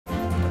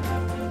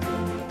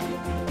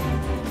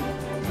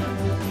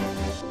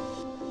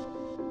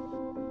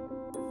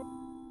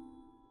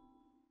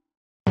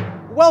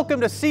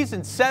Welcome to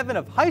Season 7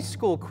 of High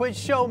School Quiz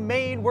Show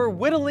Maine. We're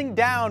whittling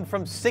down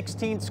from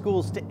 16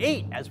 schools to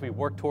 8 as we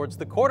work towards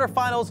the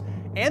quarterfinals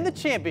and the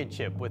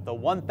championship with the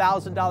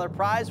 $1,000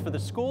 prize for the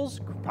school's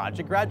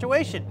project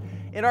graduation.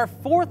 In our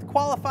fourth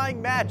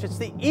qualifying match, it's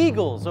the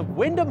Eagles of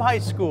Windham High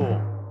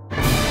School.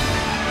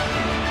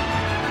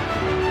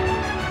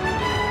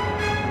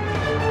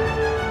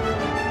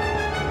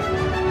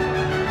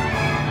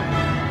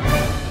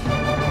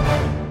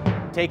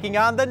 Taking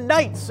on the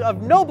Knights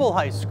of Noble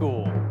High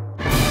School.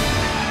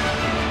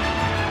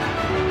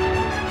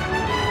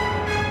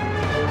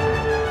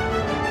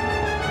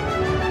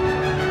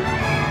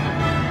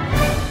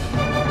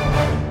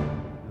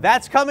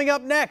 That's coming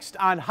up next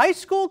on High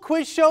School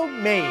Quiz Show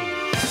Maine.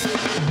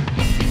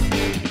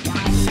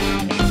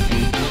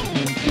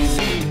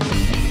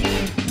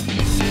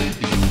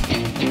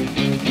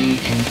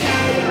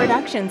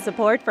 Production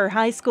support for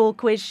High School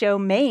Quiz Show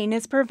Maine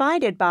is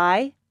provided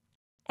by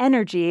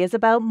Energy is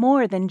about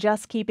more than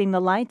just keeping the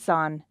lights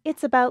on.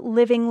 It's about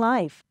living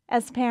life.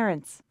 As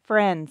parents,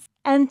 friends,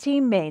 and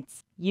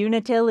teammates,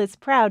 Unitil is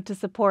proud to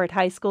support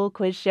High School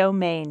Quiz Show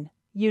Maine.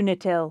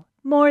 Unitil,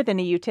 more than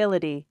a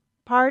utility,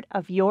 part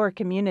of your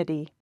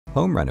community.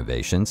 Home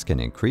renovations can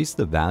increase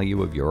the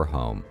value of your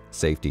home.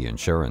 Safety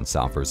Insurance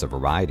offers a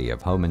variety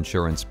of home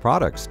insurance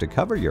products to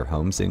cover your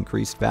home's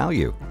increased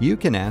value. You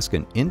can ask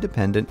an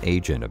independent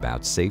agent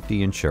about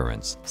Safety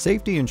Insurance.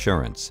 Safety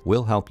Insurance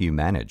will help you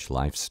manage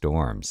life's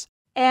storms.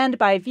 And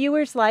by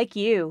viewers like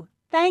you.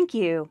 Thank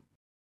you.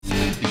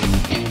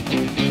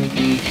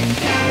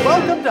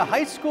 Welcome to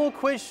High School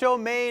Quiz Show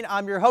Maine.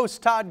 I'm your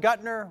host, Todd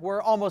Guttner.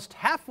 We're almost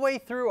halfway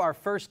through our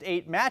first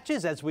 8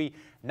 matches as we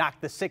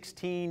knock the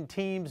 16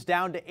 teams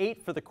down to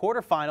 8 for the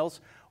quarterfinals.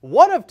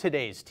 One of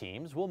today's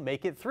teams will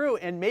make it through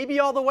and maybe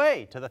all the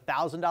way to the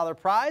 $1,000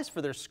 prize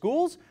for their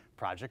school's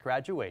project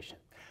graduation.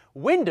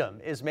 Windham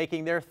is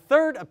making their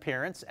 3rd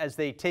appearance as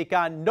they take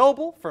on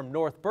Noble from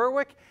North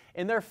Berwick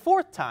in their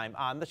 4th time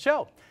on the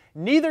show.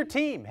 Neither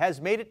team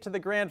has made it to the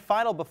grand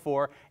final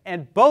before,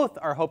 and both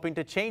are hoping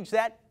to change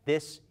that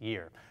this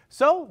year.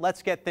 So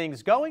let's get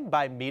things going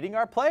by meeting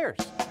our players.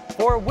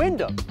 For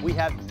Windham, we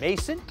have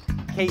Mason,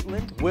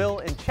 Caitlin, Will,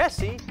 and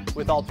Chessie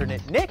with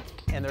alternate Nick,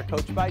 and they're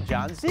coached by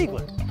John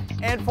Ziegler.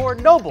 And for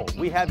Noble,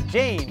 we have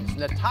James,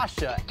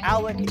 Natasha,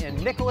 Alec,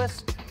 and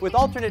Nicholas with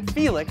alternate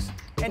Felix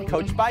and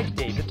coached by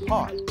David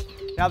Parr.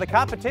 Now the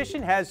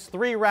competition has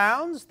 3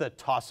 rounds: the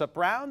toss-up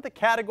round, the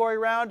category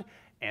round,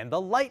 and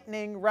the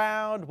lightning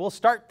round. We'll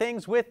start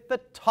things with the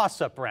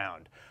toss-up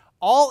round.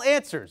 All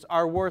answers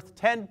are worth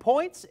 10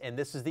 points, and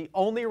this is the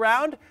only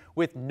round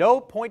with no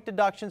point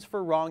deductions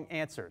for wrong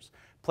answers.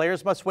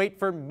 Players must wait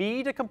for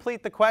me to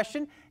complete the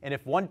question, and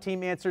if one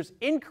team answers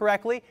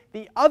incorrectly,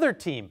 the other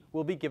team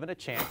will be given a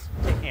chance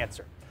to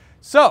answer.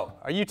 So,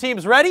 are you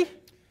teams ready?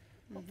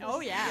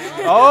 Oh, yeah.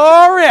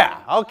 Oh,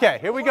 yeah. Okay,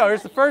 here we go.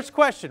 Here's the first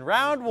question.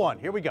 Round 1.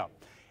 Here we go.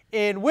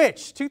 In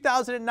which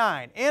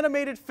 2009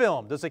 animated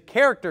film does a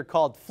character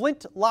called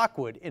Flint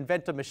Lockwood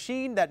invent a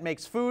machine that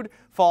makes food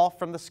fall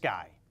from the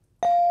sky?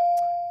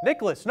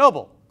 Nicholas,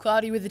 Noble.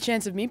 Cloudy with a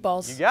chance of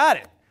meatballs. You got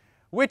it.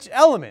 Which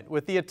element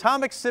with the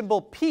atomic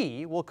symbol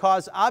P will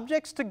cause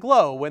objects to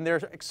glow when they're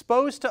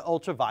exposed to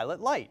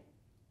ultraviolet light?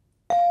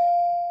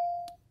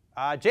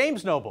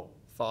 James, Noble.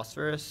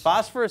 Phosphorus.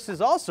 Phosphorus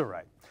is also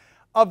right.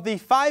 Of the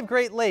 5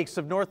 Great Lakes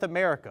of North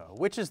America,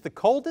 which is the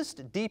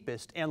coldest,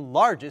 deepest, and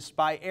largest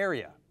by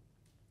area?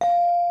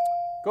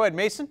 Go ahead,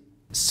 Mason.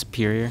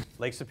 Superior.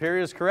 Lake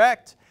Superior is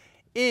correct.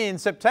 In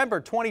September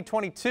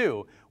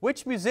 2022,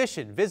 which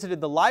musician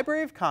visited the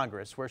Library of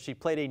Congress where she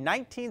played a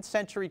 19th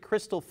century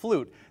crystal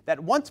flute that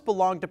once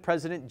belonged to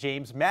President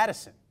James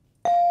Madison?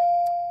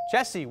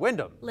 Chessie,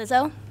 Windham.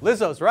 Lizzo.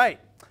 Lizzo's right.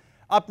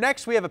 Up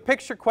next, we have a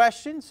picture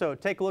question, so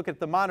take a look at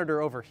the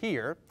monitor over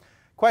here.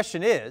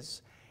 Question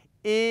is,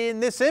 in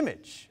this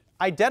image,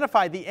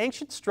 identify the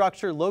ancient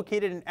structure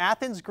located in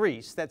Athens,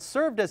 Greece that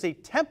served as a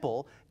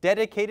temple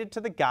dedicated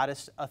to the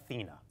goddess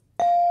Athena.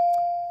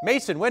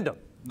 Mason, Windham.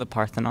 The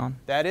Parthenon.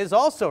 That is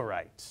also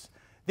right.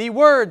 The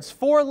words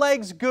 4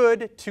 legs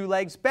good, 2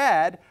 legs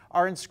bad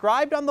are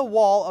inscribed on the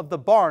wall of the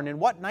barn in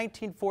what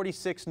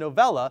 1946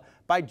 novella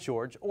by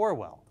George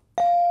Orwell?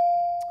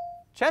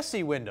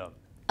 Chessie, Windham.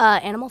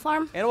 Animal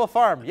Farm. Animal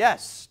Farm,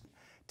 yes.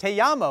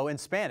 Te amo in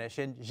Spanish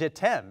and je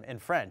t'aime in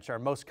French are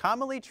most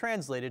commonly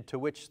translated to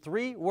which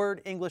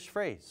 3-word English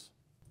phrase?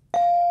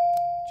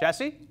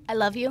 Chessie? I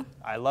love you.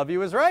 I love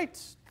you is right.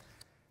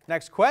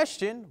 Next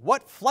question,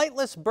 what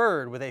flightless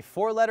bird with a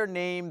 4-letter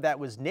name that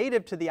was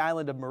native to the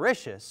island of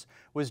Mauritius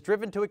was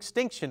driven to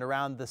extinction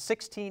around the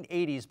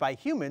 1680s by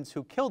humans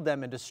who killed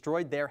them and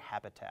destroyed their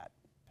habitat?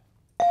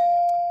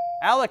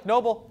 Alec,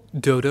 Noble.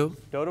 Dodo.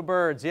 Dodo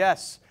birds,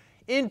 yes.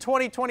 In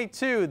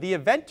 2022, the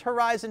Event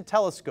Horizon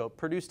Telescope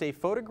produced a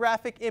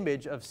photographic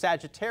image of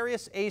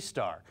Sagittarius A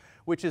star,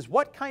 which is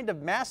what kind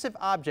of massive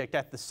object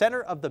at the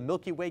center of the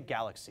Milky Way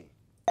galaxy?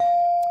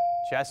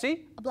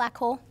 Chessie? A black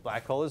hole.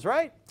 Black hole is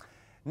right.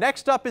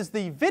 Next up is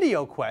the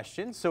video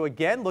question. So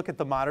again, look at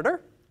the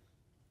monitor.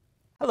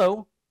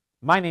 Hello.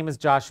 My name is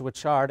Joshua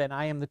Chard, and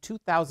I am the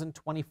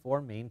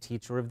 2024 Maine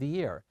Teacher of the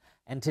Year.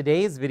 And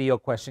today's video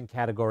question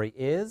category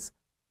is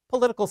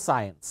political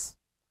science.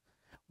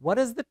 What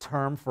is the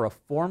term for a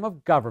form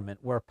of government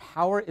where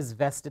power is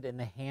vested in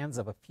the hands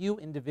of a few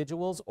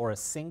individuals or a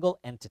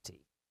single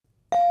entity?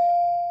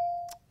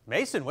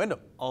 Mason, Windham.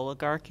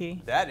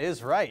 Oligarchy. That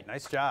is right.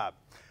 Nice job.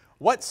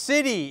 What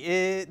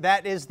city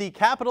that is the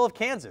capital of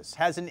Kansas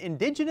has an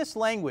indigenous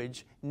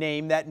language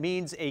name that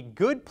means a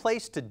good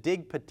place to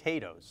dig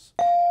potatoes?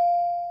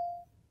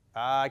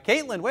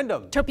 Caitlin,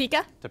 Windham.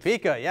 Topeka.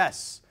 Topeka,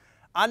 yes.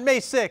 On May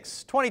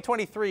 6,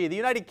 2023, the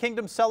United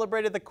Kingdom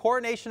celebrated the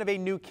coronation of a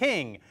new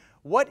king.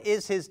 What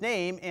is his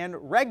name and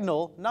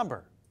regnal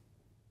number?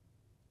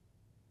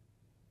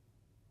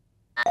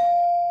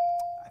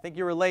 I think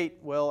you were late,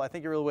 Will. I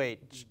think you were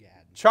late.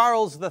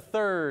 Charles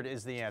III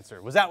is the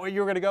answer. Was that what you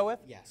were going to go with?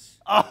 Yes.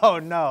 Oh,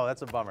 no,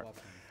 that's a bummer.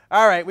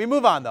 All right, we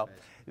move on, though.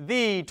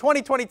 The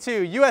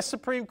 2022 U.S.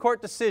 Supreme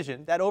Court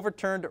decision that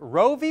overturned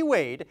Roe v.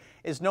 Wade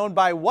is known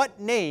by what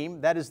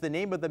name? That is the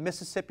name of the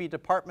Mississippi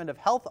Department of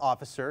Health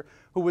officer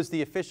who was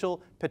the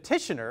official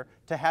petitioner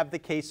to have the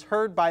case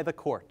heard by the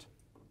court.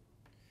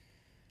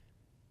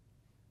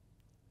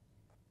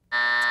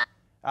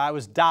 It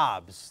was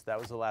Dobbs. That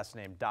was the last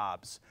name,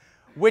 Dobbs.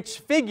 Which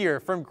figure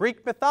from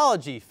Greek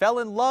mythology fell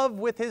in love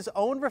with his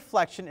own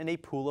reflection in a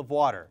pool of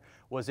water?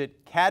 Was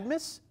it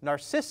Cadmus,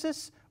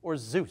 Narcissus, or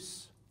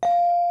Zeus?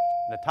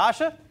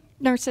 Natasha?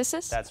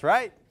 Narcissus. That's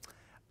right.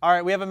 All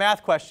right, we have a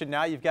math question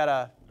now. You've got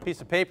a piece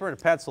of paper and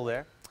a pencil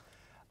there.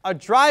 A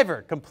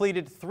driver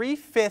completed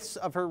 3/5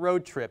 of her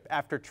road trip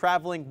after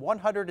traveling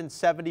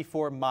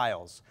 174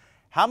 miles.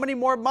 How many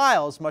more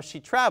miles must she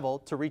travel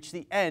to reach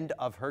the end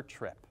of her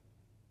trip?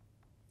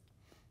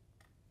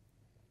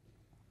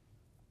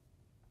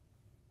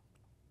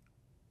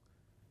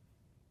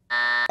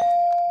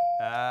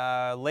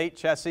 Late,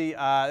 Chessie.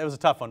 It was a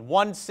tough one.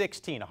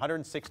 116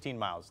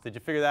 miles. Did you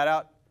figure that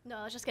out? No,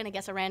 I was just going to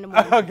guess a random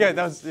one. Okay,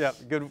 that was, yeah,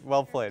 good.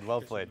 Well played,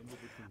 well played.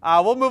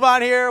 We'll move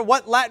on here.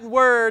 What Latin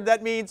word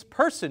that means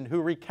person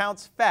who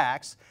recounts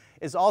facts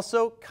is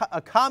also a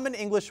common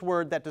English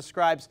word that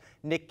describes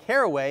Nick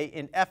Carraway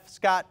in F.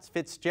 Scott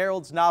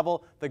Fitzgerald's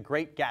novel, The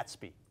Great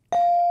Gatsby?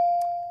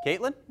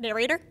 Caitlin?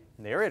 Narrator.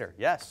 Narrator,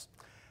 yes.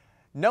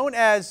 Known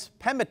as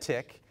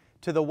Pematic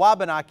to the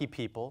Wabanaki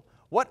people,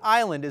 what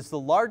island is the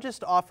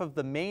largest off of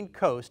the Maine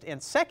coast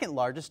and second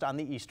largest on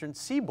the eastern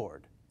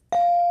seaboard?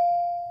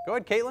 Go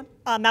ahead, Caitlin.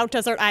 Mount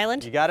Desert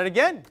Island. You got it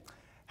again.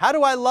 How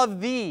do I love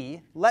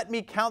thee? Let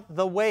me count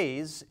the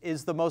ways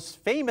is the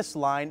most famous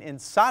line in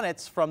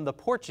Sonnets from the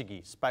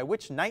Portuguese by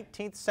which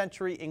 19th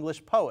century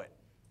English poet?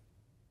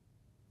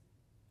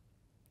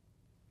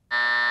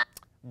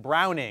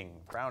 Browning.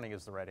 Browning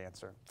is the right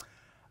answer.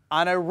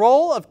 On a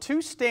roll of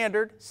 2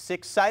 standard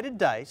 6-sided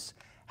dice,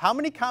 how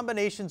many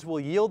combinations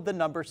will yield the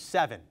number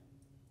 7?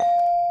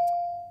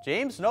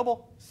 James,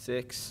 Noble.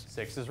 6.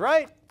 6 is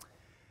right.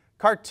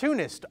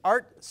 Cartoonist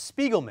Art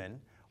Spiegelman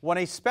won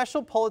a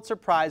special Pulitzer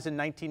Prize in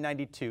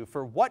 1992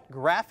 for what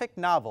graphic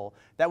novel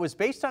that was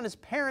based on his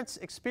parents'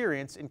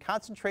 experience in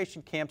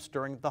concentration camps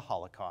during the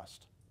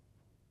Holocaust?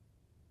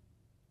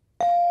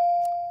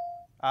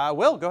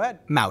 Will, go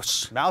ahead.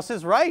 Mouse. Mouse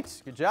is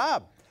right. Good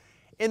job.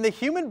 In the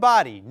human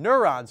body,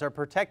 neurons are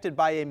protected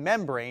by a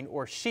membrane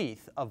or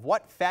sheath of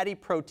what fatty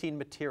protein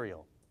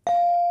material?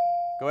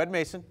 Go ahead,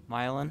 Mason.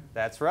 Myelin.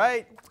 That's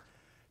right.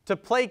 To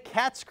play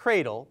cat's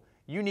cradle,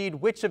 you need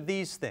which of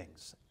these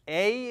things?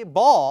 A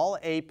ball,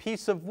 a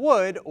piece of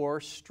wood,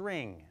 or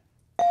string?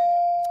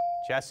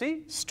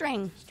 Chessie?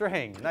 String.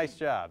 String. Nice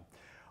job.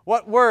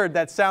 What word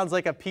that sounds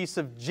like a piece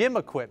of gym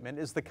equipment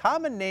is the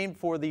common name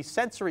for the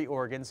sensory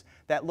organs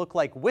that look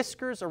like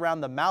whiskers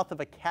around the mouth of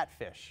a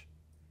catfish?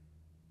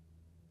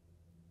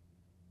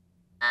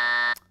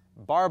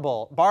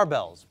 Barbells.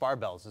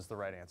 Barbells is the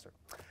right answer.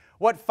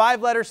 What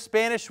 5-letter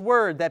Spanish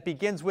word that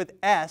begins with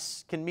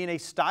S can mean a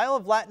style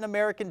of Latin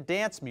American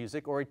dance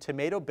music or a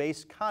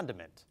tomato-based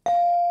condiment?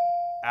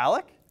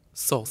 Alec?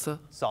 Salsa.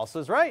 Salsa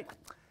is right.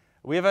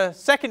 We have a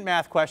second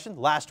math question,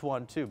 last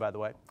one too, by the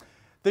way.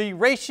 The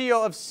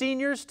ratio of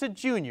seniors to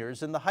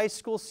juniors in the high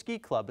school ski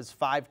club is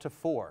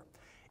 5-4.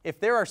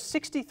 If there are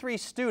 63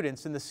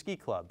 students in the ski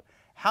club,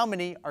 how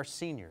many are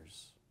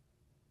seniors?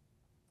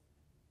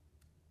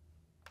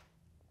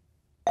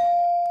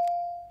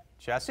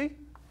 Chessie?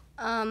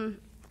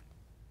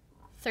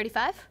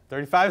 35.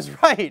 35 is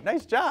right.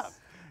 Nice job.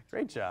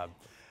 Great job.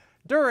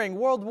 During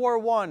World War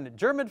I,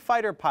 German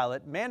fighter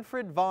pilot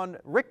Manfred von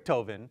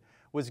Richthofen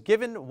was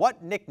given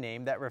what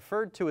nickname that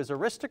referred to his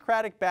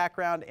aristocratic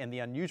background and the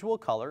unusual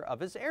color of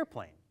his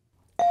airplane?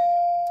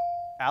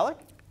 Alec?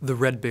 The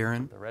Red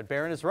Baron. The Red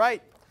Baron is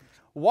right.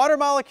 Water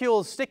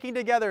molecules sticking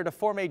together to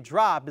form a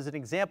drop is an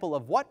example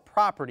of what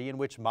property in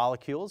which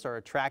molecules are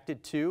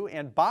attracted to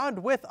and bond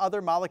with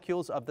other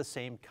molecules of the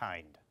same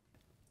kind?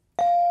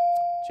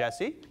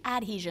 Chessie?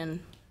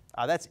 Adhesion.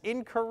 That's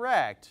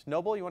incorrect.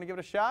 Noble, you want to give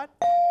it a shot?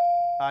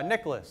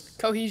 Nicholas?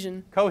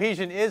 Cohesion.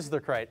 Cohesion is the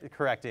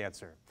correct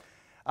answer.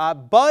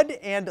 Bud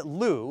and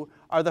Lou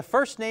are the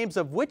first names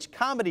of which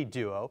comedy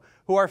duo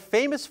who are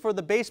famous for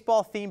the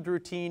baseball-themed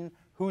routine,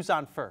 Who's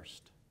on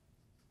First?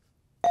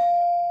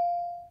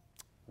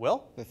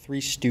 Will? The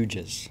Three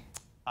Stooges.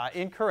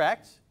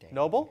 Incorrect.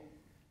 Noble?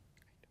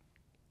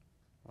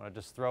 Want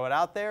to just throw it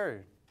out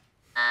there?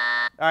 All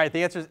right,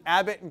 the answer is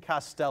Abbott and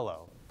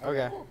Costello.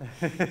 Okay.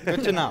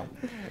 Good to know.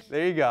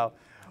 There you go.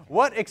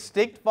 What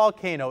extinct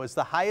volcano is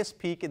the highest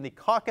peak in the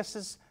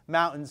Caucasus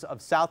Mountains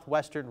of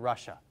southwestern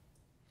Russia?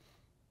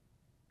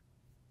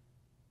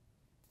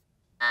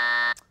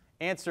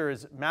 Answer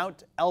is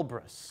Mount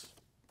Elbrus.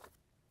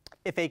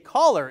 If a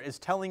caller is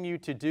telling you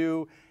to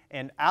do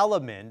an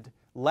allemande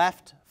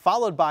left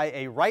followed by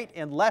a right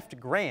and left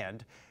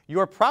grand,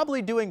 you're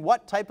probably doing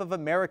what type of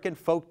American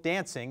folk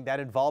dancing that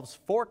involves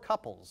 4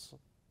 couples?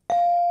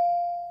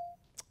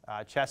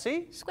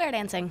 Chessie? Square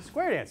dancing.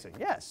 Square dancing,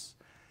 yes.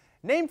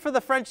 Named for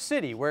the French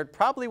city where it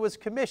probably was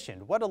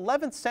commissioned, what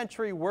 11th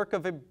century work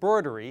of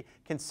embroidery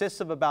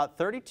consists of about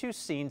 32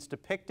 scenes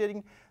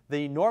depicting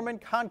the Norman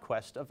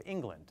conquest of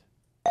England?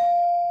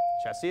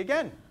 Chessie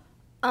again.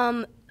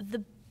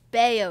 The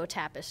Bayeux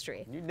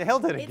Tapestry. You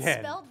nailed it again. It's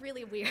spelled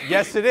really weird.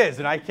 Yes, it is,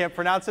 and I can't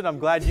pronounce it. I'm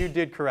glad you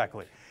did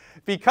correctly.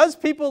 Because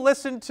people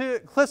listen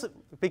closely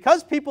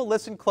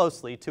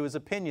to his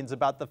opinions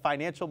about the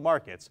financial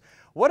markets,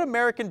 what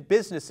American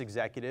business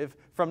executive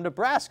from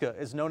Nebraska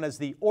is known as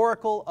the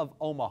Oracle of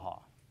Omaha?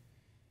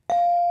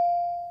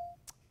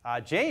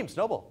 James,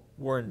 Noble.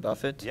 Warren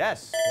Buffett.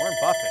 Yes, Warren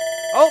Buffett.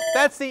 Oh,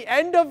 that's the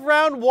end of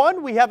round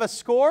 1. We have a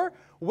score.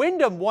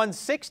 Windham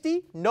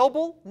 160,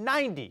 Noble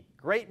 90.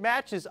 Great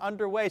match is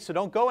underway, so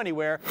don't go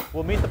anywhere.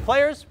 We'll meet the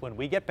players when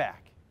we get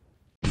back.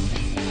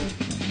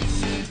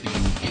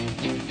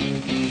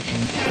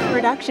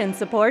 Production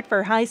support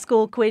for High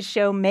School Quiz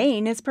Show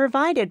Maine is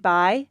provided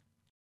by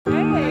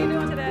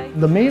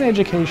The Maine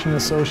Education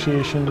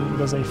Association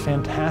does a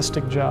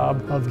fantastic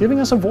job of giving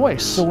us a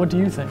voice. So what do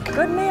you think?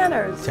 Good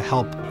manners. To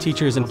help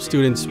teachers and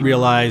students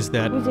realize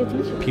that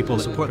people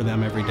support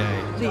them every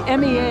day. The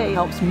MEA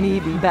helps me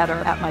be better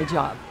at my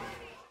job.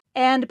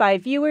 and by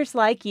viewers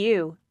like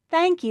you.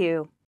 Thank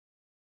you.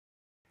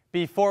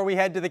 Before we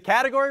head to the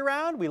category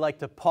round, we like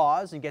to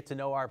pause and get to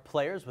know our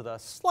players with a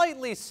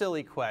slightly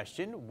silly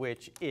question,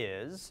 which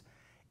is,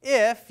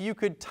 if you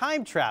could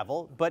time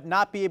travel but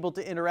not be able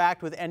to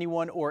interact with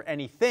anyone or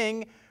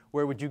anything,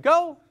 where would you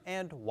go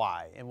and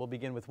why? And we'll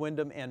begin with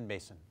Windham and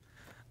Mason.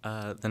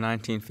 The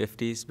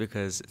 1950s,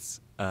 because it's,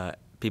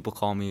 people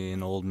call me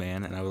an old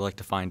man, and I would like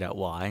to find out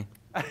why.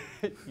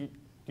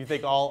 You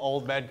think all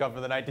old men come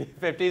from the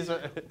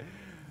 1950s?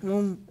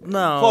 Well,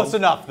 no. Close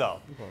enough, though.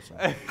 Close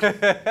enough.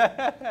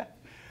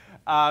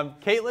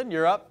 Caitlin,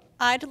 you're up.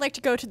 I'd like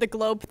to go to the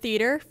Globe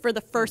Theater for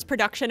the first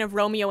production of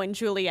Romeo and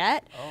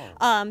Juliet,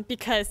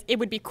 because it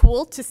would be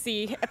cool to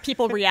see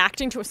people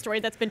reacting to a story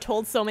that's been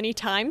told so many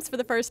times for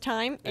the first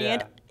time,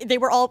 and they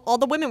were all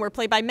the women were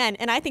played by men,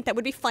 and I think that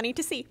would be funny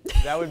to see.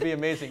 That would be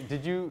amazing.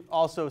 Did you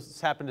also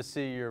happen to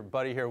see your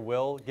buddy here,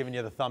 Will, giving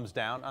you the thumbs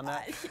down on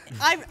that?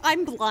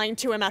 I'm blind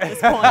to him at this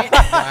point.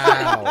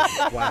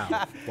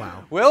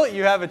 Wow. Will,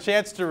 you have a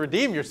chance to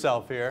redeem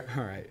yourself here.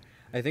 All right.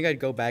 I think I'd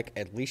go back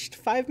at least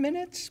 5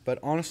 minutes, but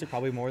honestly,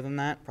 probably more than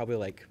that. Probably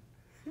like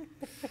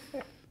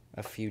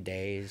a few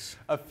days.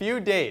 A few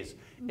days.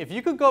 If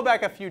you could go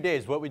back a few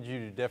days, what would you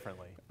do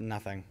differently?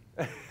 Nothing.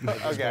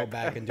 Just go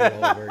back and do it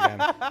all over again.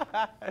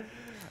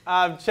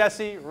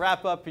 Chessie,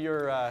 wrap up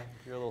your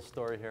little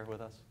story here with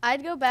us.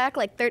 I'd go back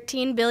like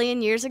 13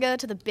 billion years ago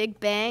to the Big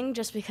Bang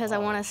just because I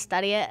want to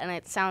study it and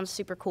it sounds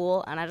super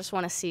cool and I just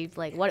want to see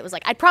like what it was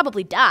like. I'd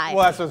probably die.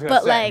 Well, that's what I was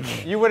going to say.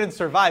 Like, you wouldn't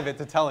survive it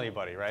to tell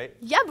anybody, right?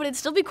 yeah, but it'd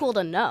still be cool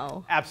to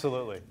know.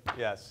 Absolutely,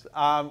 yes.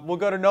 We'll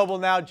go to Noble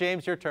now.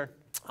 James, your turn.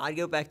 I'd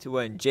go back to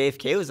when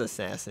JFK was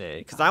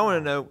assassinated because I want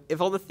to know if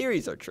all the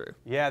theories are true.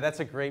 Yeah, that's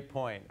a great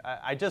point.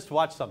 I just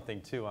watched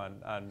something too on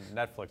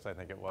Netflix, I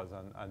think it was,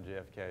 on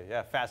JFK.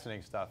 Yeah,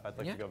 fascinating stuff. I'd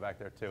like to go back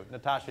there too.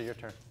 Natasha, your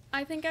turn.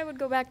 I think I would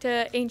go back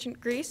to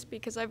ancient Greece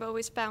because I've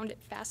always found it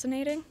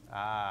fascinating.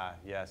 Ah,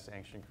 yes,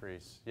 ancient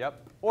Greece.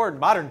 Yep. Or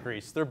modern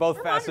Greece. They're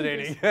both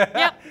fascinating.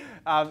 Yep.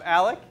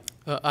 Alec?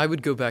 I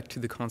would go back to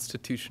the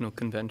Constitutional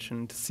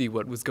Convention to see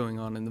what was going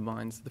on in the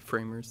minds of the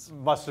framers.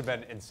 Must have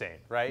been insane,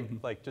 right? Mm-hmm.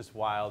 Like just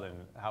wild, and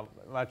how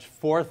much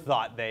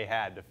forethought they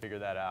had to figure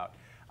that out.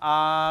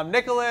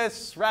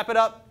 Nicholas, wrap it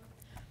up.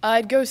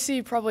 I'd go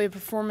see probably a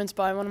performance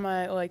by one of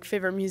my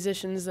favorite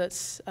musicians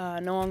that's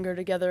no longer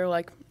together,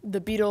 like the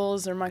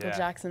Beatles or Michael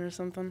Jackson or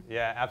something.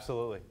 Yeah,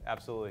 absolutely,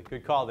 absolutely.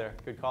 Good call there,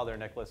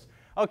 Nicholas.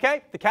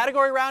 Okay, the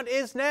category round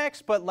is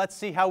next, but let's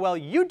see how well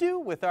you do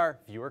with our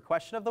viewer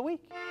question of the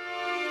week.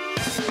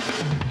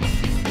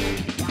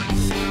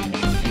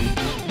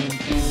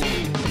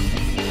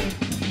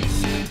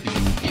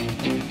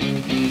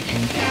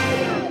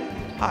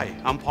 Hi,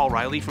 I'm Paul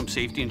Riley from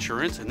Safety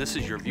Insurance, and this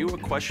is your viewer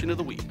question of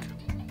the week.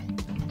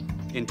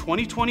 In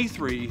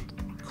 2023,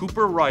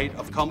 Cooper Wright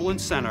of Cumberland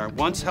Center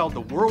once held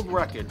the world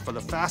record for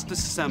the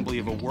fastest assembly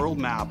of a world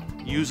map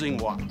using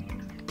what?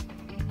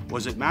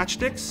 Was it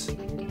matchsticks,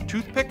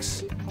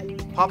 toothpicks,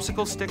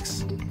 popsicle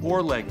sticks,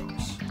 or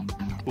Legos?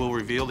 We'll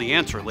reveal the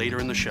answer later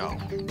in the show.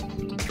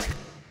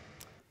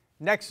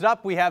 Next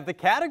up, we have the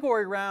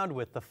category round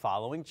with the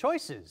following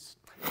choices.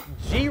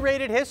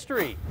 G-rated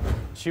history,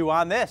 Chew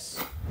on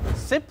This,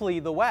 Simply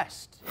the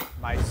West,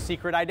 My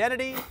Secret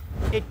Identity,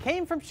 It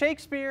Came from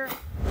Shakespeare,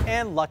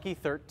 and Lucky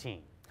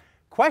 13.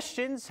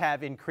 Questions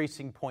have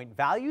increasing point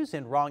values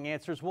and wrong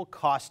answers will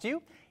cost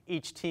you.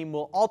 Each team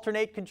will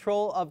alternate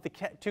control of the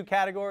two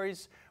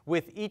categories.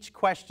 With each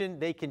question,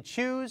 they can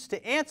choose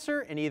to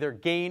answer and either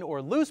gain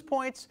or lose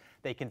points.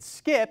 They can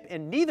skip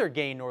and neither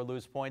gain nor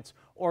lose points.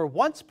 Or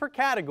once per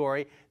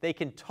category, they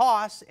can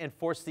toss and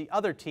force the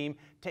other team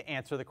to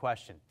answer the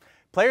question.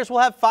 Players will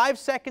have 5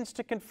 seconds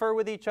to confer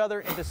with each other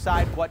and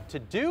decide what to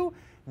do.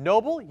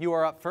 Noble, you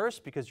are up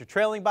first because you're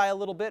trailing by a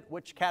little bit.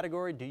 Which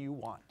category do you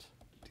want?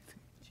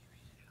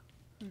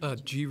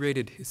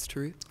 G-rated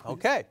history.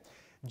 Okay.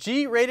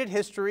 G-rated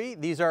history.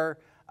 These are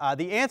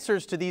the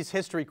answers to these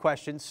history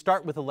questions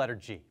start with the letter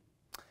G.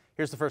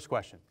 Here's the first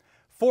question.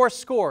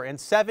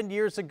 7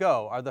 years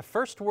ago are the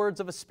first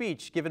words of a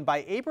speech given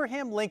by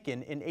Abraham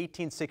Lincoln in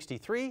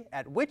 1863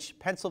 at which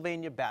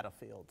Pennsylvania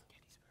battlefield?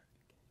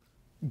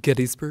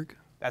 Gettysburg.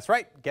 That's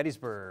right,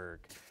 Gettysburg.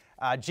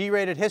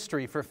 G-rated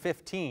history for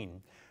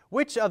 15.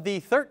 Which of the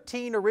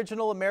 13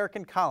 original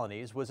American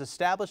colonies was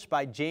established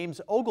by James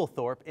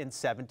Oglethorpe in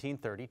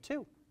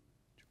 1732?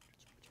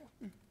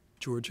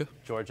 Georgia.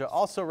 Georgia,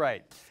 also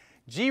right.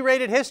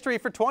 G-rated history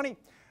for 20.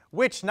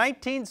 Which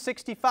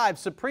 1965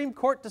 Supreme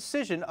Court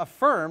decision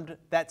affirmed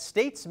that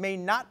states may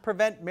not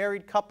prevent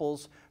married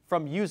couples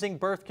from using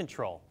birth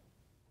control?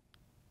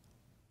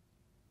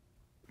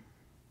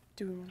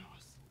 Do we want to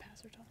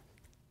pass or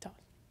toss?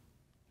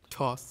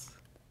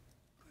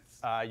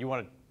 Toss. You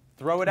want to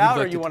throw it out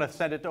or you want to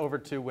send it over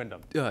to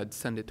Windham?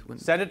 Send it to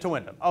Windham. Send it to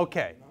Windham.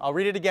 Okay, I'll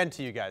read it again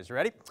to you guys.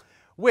 Ready?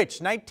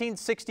 Which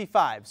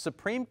 1965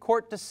 Supreme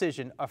Court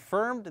decision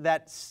affirmed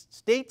that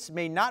states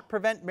may not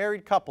prevent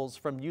married couples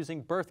from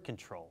using birth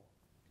control?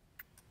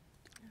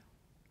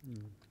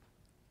 No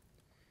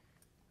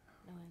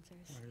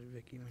answers. Where's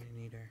Vicky when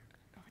you need her?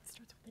 Oh, it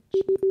starts with a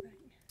G, right?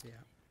 Yeah.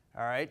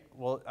 All right.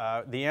 Well,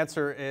 the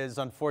answer is,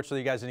 unfortunately,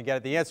 you guys didn't get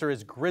it. The answer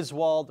is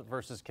Griswold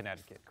versus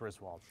Connecticut.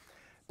 Griswold.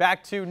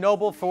 Back to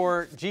Noble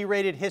for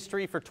G-rated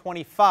history for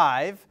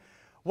 25.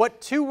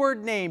 What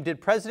two-word name did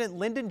President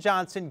Lyndon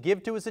Johnson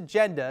give to his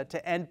agenda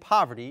to end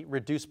poverty,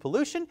 reduce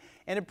pollution,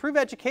 and improve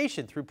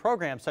education through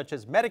programs such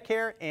as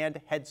Medicare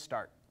and Head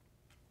Start?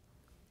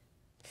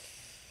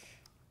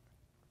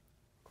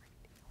 We're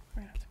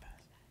going to have to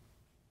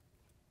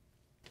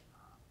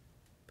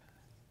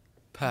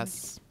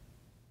pass.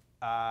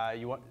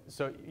 Pass.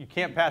 So you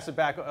can't pass it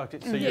back. Okay,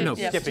 so you're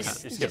skipping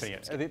it. You're skipping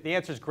it. The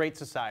answer is Great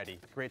Society.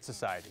 Great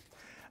Society.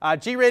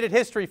 G-rated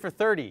history for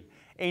 30.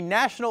 A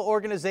national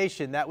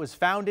organization that was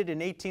founded in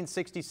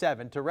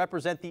 1867 to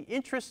represent the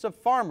interests of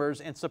farmers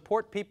and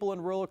support people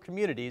in rural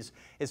communities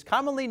is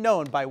commonly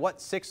known by what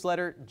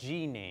 6-letter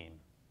G name?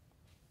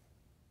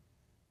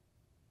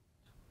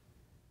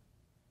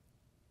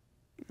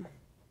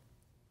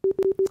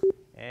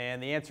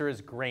 And the answer is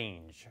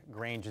Grange.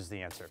 Grange is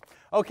the answer.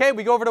 Okay,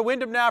 we go over to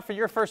Windham now for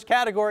your first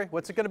category.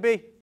 What's it going to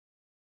be?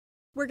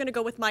 We're going to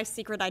go with My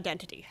Secret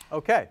Identity.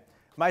 Okay,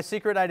 My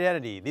Secret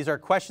Identity. These are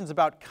questions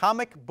about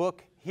comic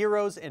book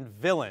heroes and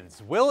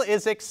villains. Will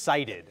is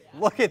excited.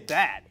 Look at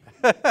that.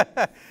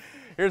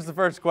 Here's the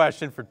first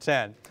question for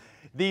 10.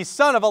 The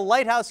son of a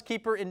lighthouse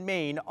keeper in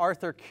Maine,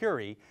 Arthur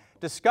Currie,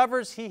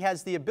 discovers he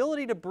has the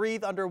ability to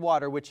breathe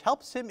underwater, which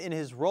helps him in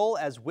his role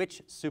as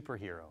which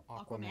superhero?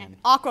 Aquaman.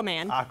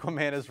 Aquaman.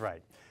 Aquaman is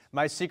right.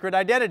 My Secret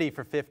Identity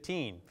for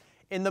 15.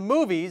 In the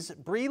movies,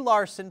 Brie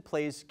Larson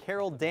plays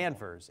Carol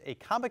Danvers, a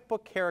comic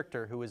book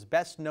character who is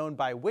best known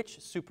by which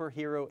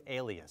superhero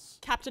alias?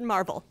 Captain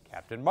Marvel.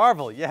 Captain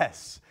Marvel,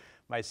 yes.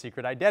 My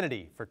Secret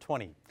Identity for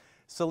 20.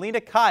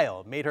 Selena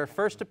Kyle made her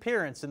first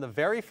appearance in the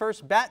very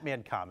first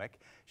Batman comic.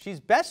 She's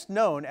best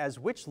known as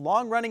which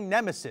long-running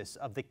nemesis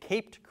of the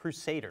Caped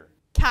Crusader?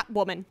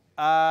 Catwoman.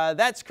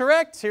 That's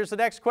correct. Here's the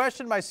next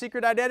question. My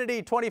Secret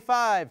Identity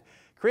 25.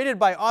 Created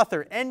by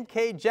author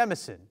N.K.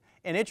 Jemisin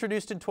and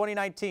introduced in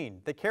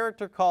 2019, the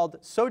character called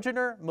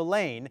Sojourner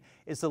Mulane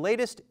is the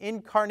latest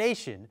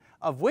incarnation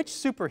of which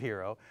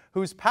superhero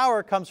whose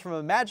power comes from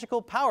a magical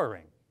power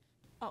ring?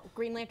 Oh,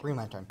 Green Lantern. Green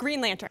Lantern.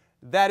 Green Lantern.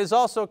 That is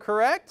also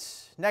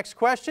correct. Next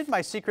question,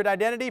 My Secret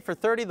Identity for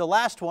 30, the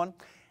last one.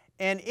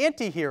 An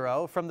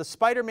anti-hero from the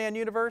Spider-Man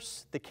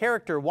universe, the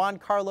character Juan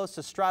Carlos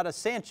Estrada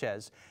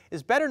Sanchez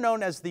is better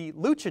known as the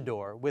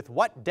Luchador with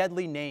what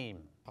deadly name?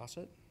 Pass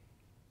it?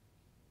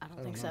 I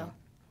don't think so.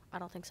 I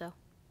don't think so.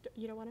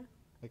 You don't want to?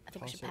 Like, I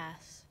think we should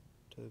pass.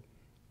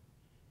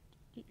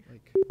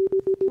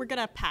 We're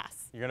going to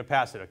pass. You're going to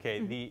pass it,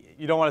 okay.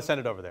 You don't want to send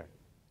it over there?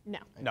 No.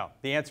 No.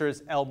 The answer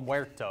is El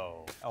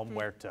Muerto. El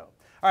Muerto.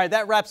 All right,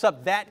 that wraps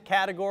up that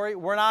category.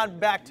 We're on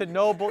back to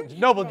Noble.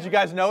 Noble, did you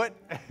guys know it?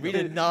 We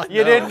did not know.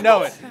 You didn't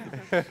know it.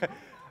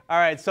 All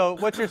right, so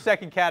what's your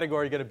second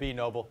category going to be,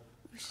 Noble?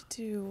 We should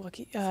do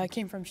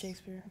Came from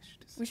Shakespeare.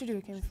 We should do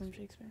It Came from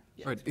Shakespeare.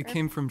 All right, It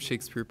Came from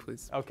Shakespeare,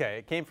 please. Okay,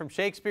 It Came from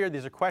Shakespeare.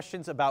 These are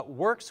questions about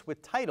works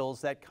with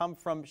titles that come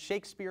from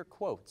Shakespeare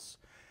quotes.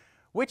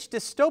 Which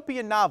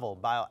dystopian novel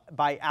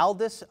by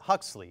Aldous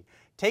Huxley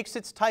takes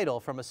its title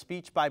from a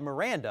speech by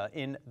Miranda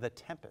in The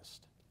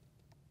Tempest?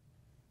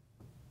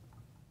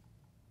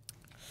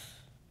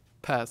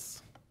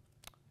 Pass.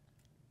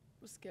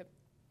 We'll skip.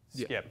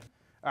 Skip.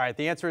 All right,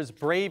 the answer is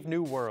Brave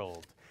New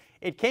World.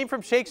 It Came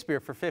from Shakespeare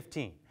for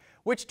 15.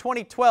 Which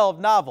 2012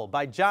 novel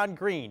by John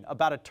Green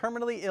about a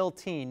terminally ill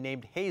teen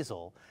named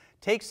Hazel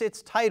takes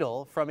its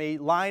title from a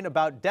line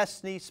about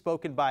destiny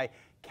spoken by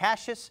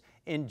Cassius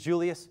in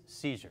Julius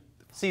Caesar?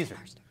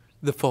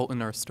 The Fault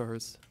in Our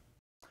Stars.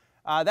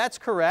 That's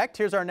correct.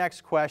 Here's our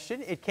next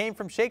question. It Came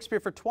from Shakespeare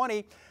for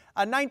 20.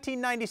 A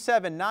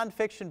 1997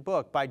 nonfiction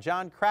book by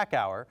John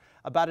Krakauer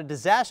about a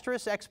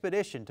disastrous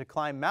expedition to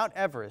climb Mount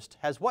Everest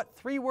has what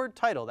three-word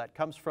title that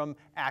comes from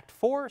Act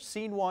 4,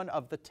 Scene 1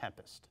 of The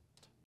Tempest?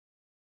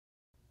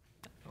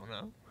 Oh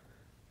no.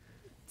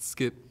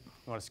 Skip.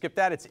 You want to skip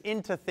that? It's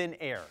Into Thin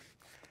Air.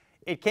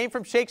 It Came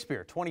from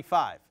Shakespeare,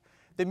 25.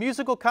 The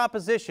musical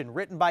composition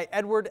written by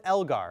Edward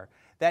Elgar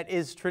that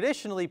is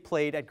traditionally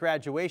played at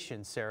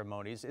graduation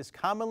ceremonies is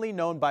commonly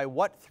known by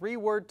what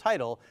three-word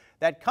title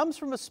that comes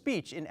from a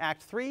speech in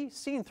Act 3,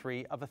 Scene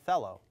 3 of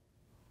Othello?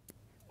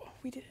 Oh,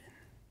 we did.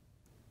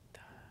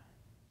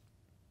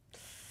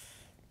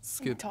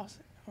 Skip. Toss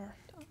it. Or...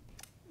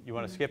 You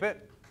want to skip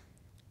it?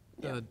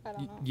 I don't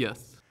know.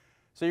 Yes.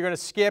 So you're going to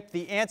skip.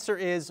 The answer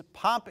is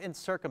Pomp and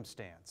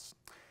Circumstance.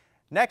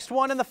 Next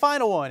one and the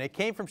final one. It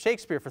Came from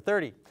Shakespeare for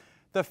 30.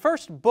 The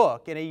first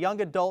book in a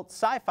young adult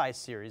sci-fi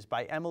series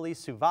by Emily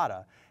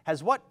Suvada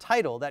has what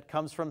title that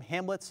comes from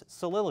Hamlet's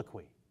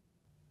soliloquy?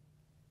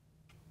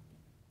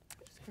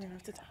 We're going to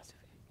have to toss it.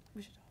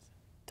 We should toss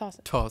it. Toss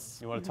it.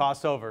 Toss. You want to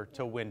toss over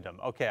to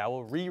Windham. Okay, I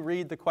will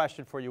reread the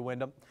question for you,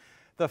 Windham.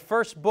 The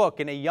first book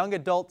in a young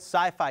adult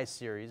sci-fi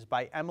series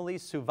by Emily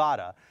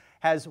Suvada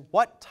has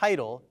what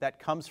title that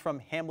comes from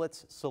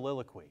Hamlet's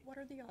soliloquy? What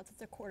are the odds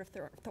it's A Court of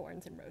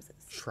Thorns and Roses?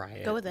 Try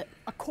it. Go with it.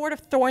 A Court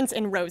of Thorns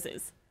and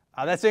Roses.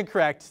 That's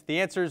incorrect.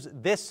 The answer is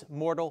This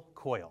Mortal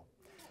Coil.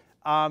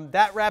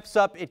 That wraps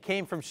up It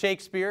Came from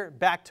Shakespeare.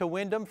 Back to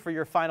Windham for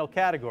your final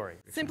category.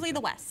 Simply the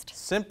West.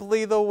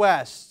 Simply the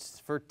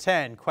West for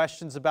 10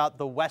 questions about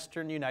the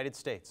Western United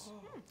States.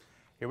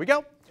 Here we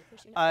go.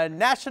 A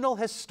national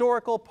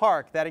historical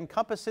park that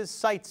encompasses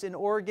sites in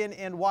Oregon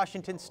and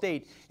Washington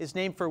State is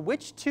named for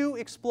which two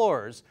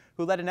explorers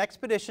who led an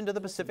expedition to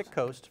the Pacific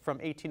coast from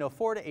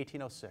 1804 to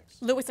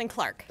 1806? Lewis and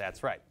Clark.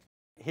 That's right.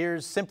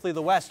 Here's Simply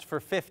the West for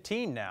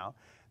 15 now.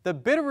 The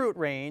Bitterroot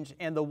Range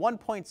and the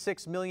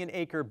 1.6 million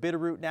acre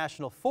Bitterroot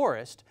National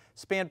Forest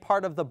span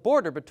part of the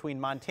border between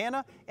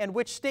Montana and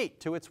which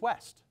state to its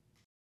west?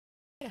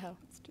 Idaho.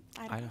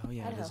 Idaho,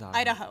 yeah, it is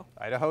Idaho.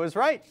 Idaho is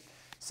right.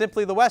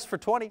 Simply the West for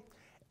 20.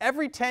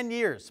 Every 10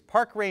 years,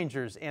 park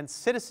rangers and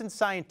citizen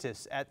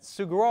scientists at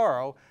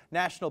Saguaro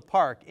National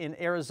Park in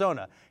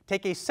Arizona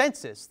take a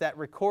census that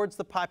records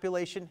the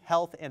population,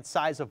 health, and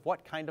size of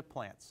what kind of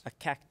plants? A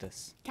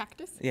cactus.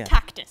 Cactus? Yeah.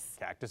 Cactus.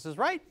 Cactus is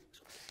right.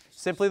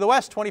 Simply the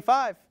West,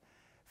 25.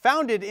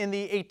 Founded in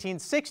the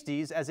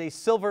 1860s as a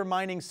silver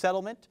mining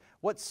settlement,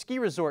 what ski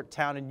resort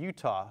town in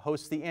Utah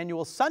hosts the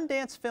annual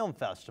Sundance Film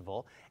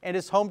Festival and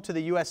is home to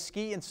the U.S.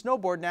 Ski and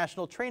Snowboard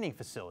National Training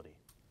Facility?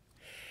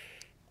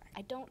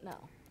 I don't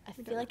know. I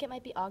feel like it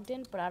might be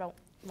Ogden, but I don't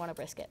want to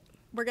risk it.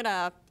 We're going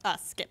to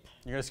skip.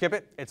 You're going to skip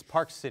it? It's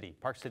Park City,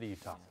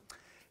 Utah.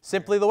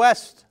 Simply the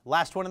West,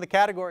 last one in the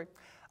category.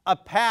 A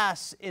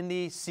pass in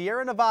the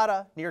Sierra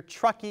Nevada near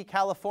Truckee,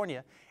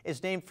 California,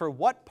 is named for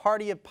what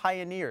party of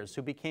pioneers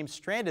who became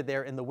stranded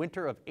there in the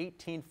winter of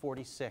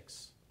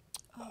 1846?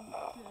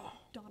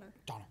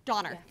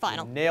 Donner,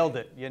 final.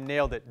 You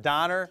nailed it.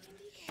 Donner,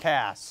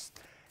 pass.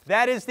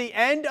 That is the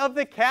end of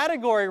the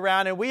category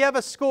round, and we have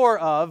a score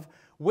of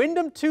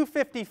Windham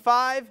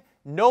 255,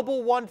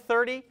 Noble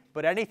 130,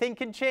 but anything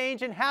can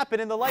change and happen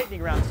in the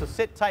lightning round, so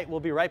sit tight.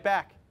 We'll be right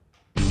back.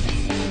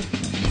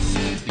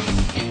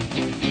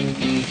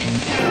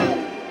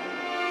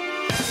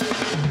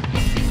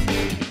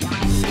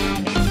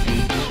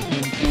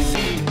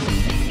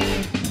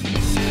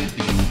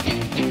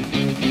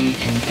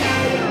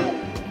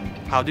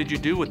 How did you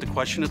do with the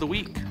question of the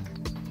week?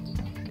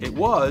 It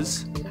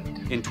was,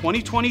 in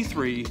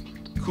 2023,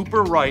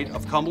 Cooper Wright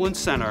of Cumberland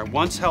Center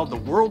once held the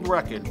world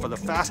record for the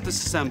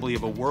fastest assembly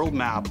of a world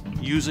map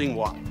using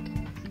what?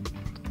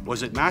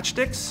 Was it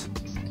matchsticks,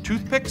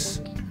 toothpicks,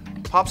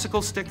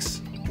 popsicle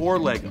sticks, or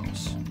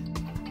Legos?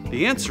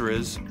 The answer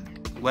is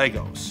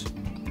Legos.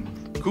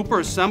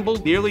 Cooper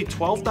assembled nearly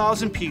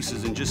 12,000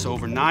 pieces in just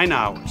over 9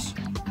 hours,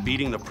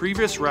 beating the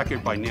previous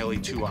record by nearly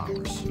 2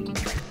 hours.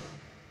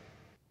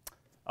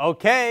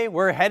 Okay,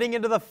 we're heading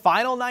into the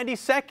final 90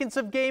 seconds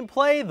of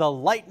gameplay, the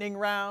lightning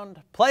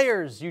round.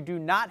 Players, you do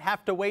not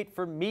have to wait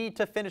for me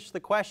to finish the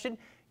question.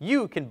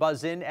 You can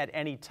buzz in at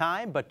any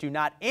time, but do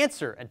not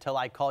answer until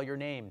I call your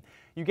name.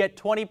 You get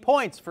 20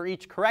 points for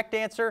each correct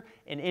answer.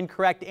 An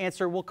incorrect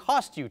answer will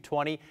cost you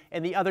 20,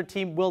 and the other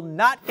team will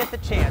not get the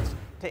chance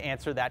to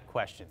answer that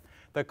question.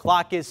 The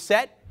clock is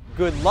set.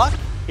 Good luck.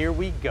 Here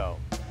we go.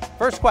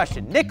 First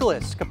question.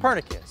 Nicholas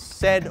Copernicus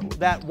said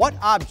that what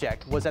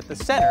object was at the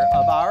center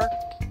of our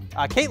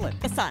Caitlin?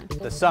 The sun.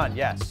 The sun,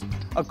 yes.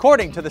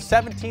 According to the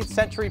 17th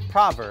century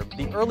proverb,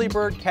 the early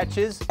bird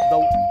catches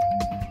the...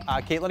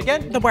 Caitlin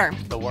again? The worm.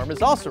 The worm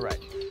is also right.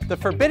 The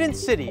Forbidden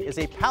City is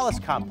a palace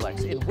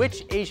complex in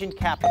which Asian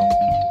capital?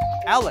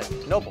 Alec,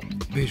 Noble.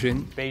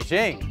 Beijing.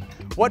 Beijing.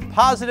 What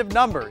positive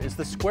number is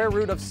the square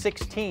root of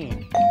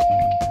 16?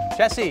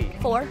 Jessie.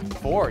 4.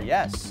 4,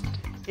 yes.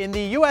 In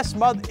the U.S.,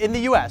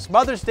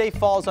 Mother's Day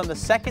falls on the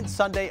second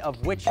Sunday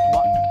of which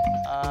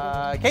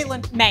month?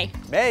 Caitlin. May.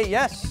 May,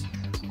 yes.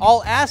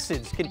 All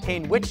acids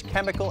contain which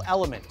chemical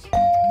element?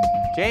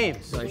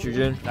 James.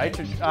 Nitrogen.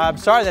 I'm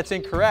sorry, that's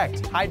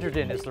incorrect.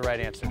 Hydrogen is the right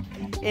answer.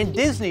 In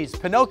Disney's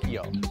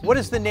Pinocchio, what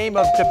is the name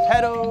of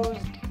Geppetto's?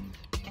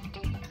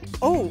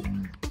 Oh.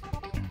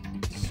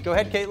 Go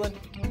ahead, Caitlin.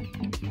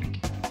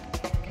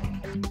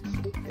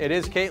 It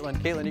is Caitlin.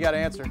 Caitlin, you got to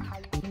answer.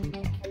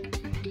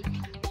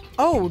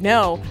 Oh,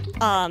 no.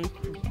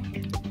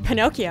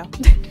 Pinocchio.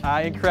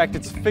 Incorrect.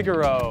 It's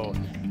Figaro.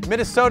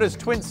 Minnesota's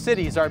twin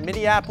cities are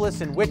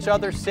Minneapolis and which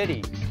other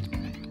city?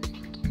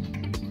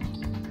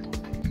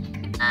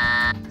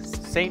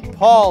 St.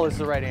 Paul is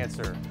the right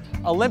answer.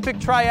 Olympic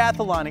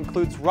triathlon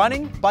includes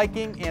running,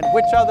 biking, and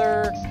which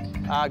other?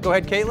 Go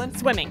ahead, Caitlin.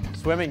 Swimming.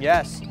 Swimming,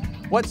 yes.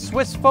 What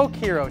Swiss folk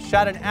hero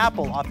shot an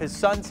apple off his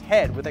son's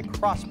head with a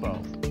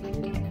crossbow?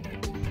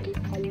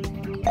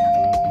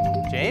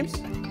 James?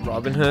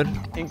 Robin Hood.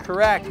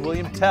 Incorrect.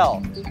 William Tell.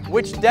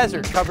 Which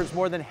desert covers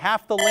more than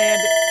half the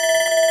land?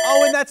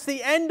 Oh, and that's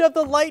the end of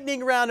the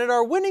lightning round, and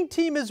our winning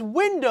team is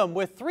Windham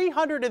with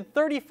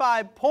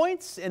 335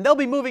 points, and they'll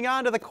be moving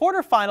on to the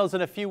quarterfinals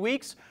in a few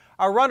weeks.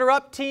 Our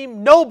runner-up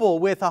team, Noble,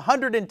 with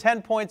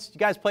 110 points. You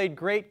guys played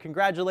great.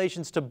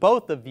 Congratulations to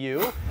both of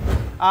you.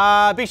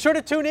 Be sure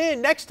to tune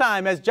in next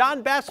time as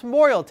John Bass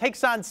Memorial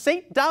takes on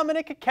St.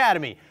 Dominic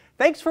Academy.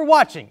 Thanks for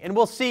watching, and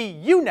we'll see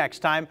you next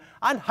time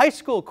on High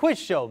School Quiz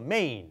Show,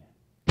 Maine.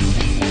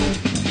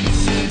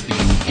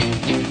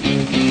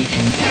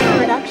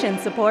 Production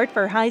support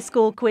for High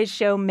School Quiz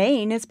Show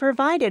Maine is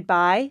provided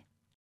by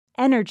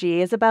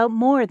Energy is about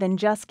more than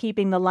just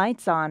keeping the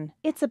lights on.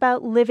 It's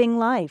about living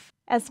life.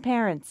 As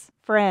parents,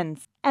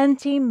 friends, and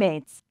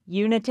teammates,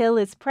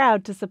 Unitil is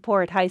proud to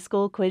support High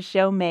School Quiz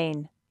Show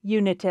Maine.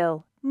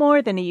 Unitil,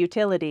 more than a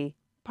utility,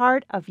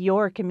 part of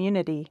your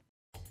community.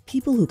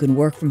 People who can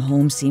work from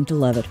home seem to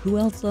love it. Who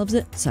else loves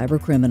it?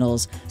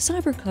 Cybercriminals.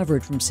 Cyber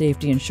coverage from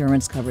Safety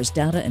Insurance covers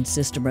data and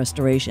system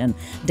restoration,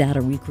 data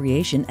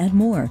recreation, and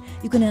more.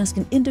 You can ask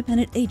an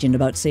independent agent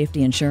about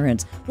Safety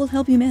Insurance. We'll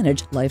help you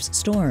manage life's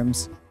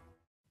storms.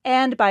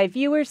 And by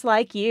viewers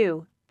like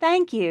you.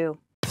 Thank you.